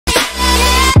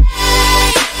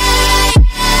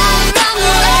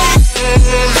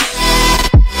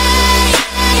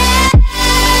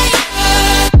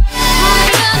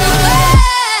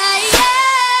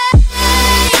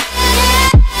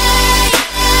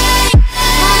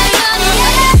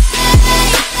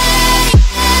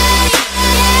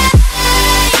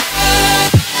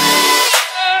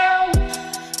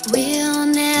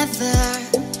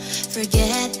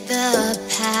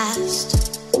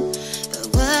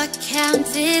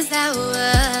count is our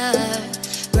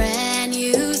brand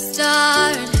new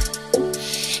start.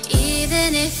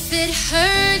 Even if it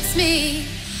hurts me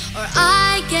or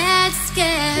I get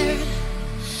scared,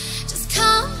 just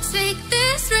come take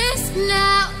this risk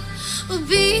now. We'll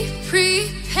be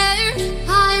prepared.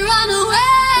 I run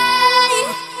away,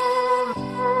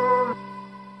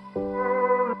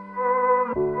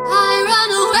 I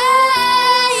run away,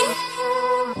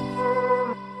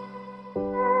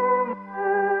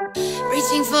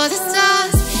 reaching for the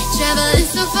stars, traveling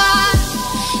so far,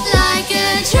 like a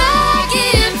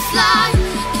dragonfly.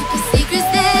 Keep your secrets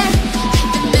there,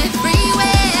 keep them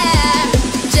everywhere.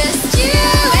 Just you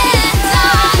and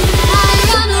I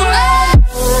run away.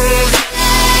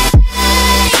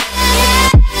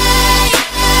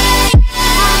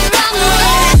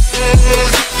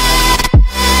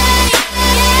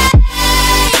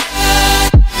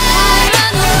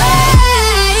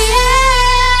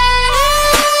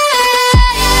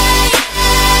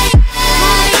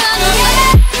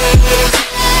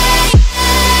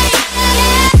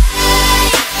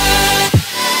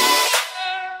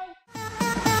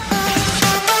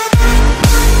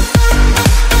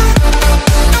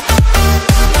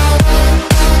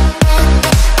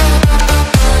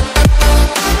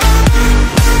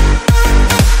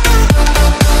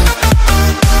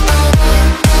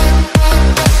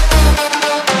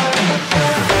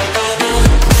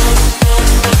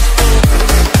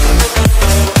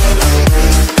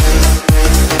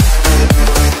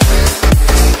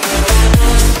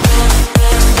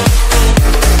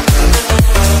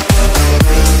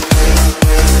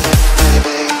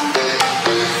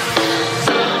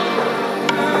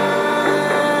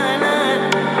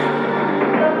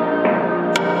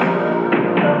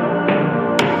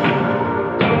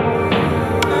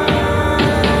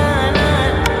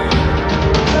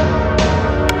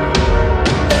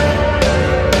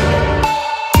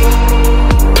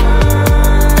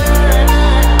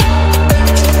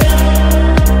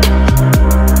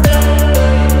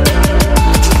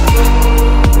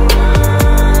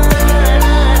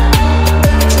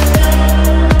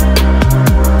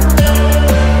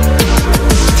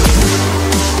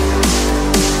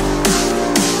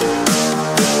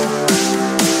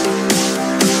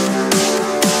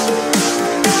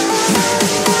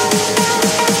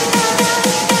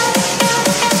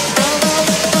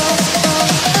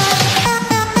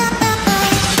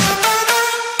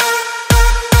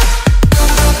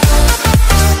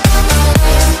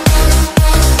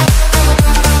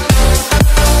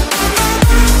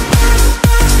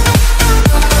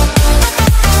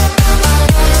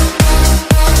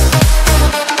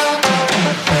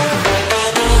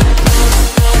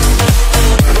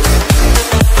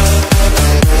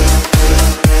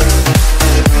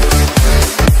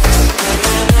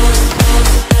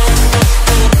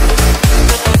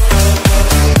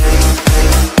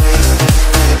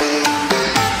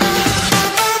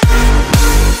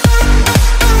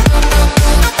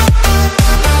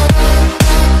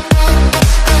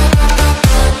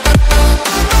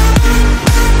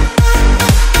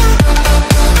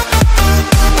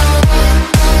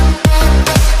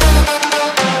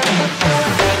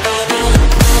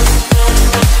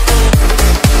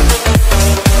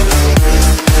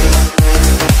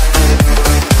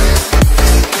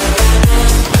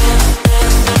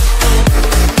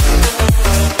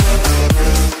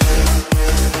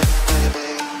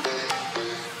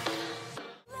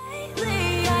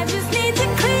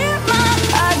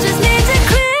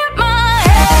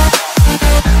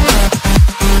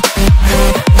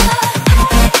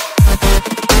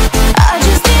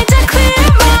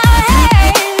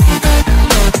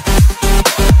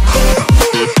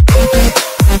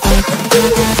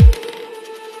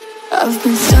 I've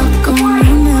been stuck on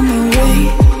your memory,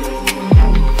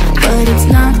 but it's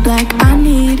not like I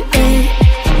need it.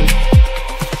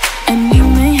 And you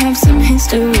may have some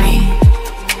history,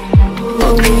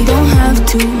 but we don't have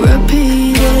to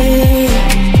repeat it.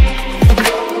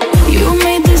 You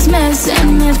made this mess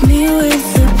and left me with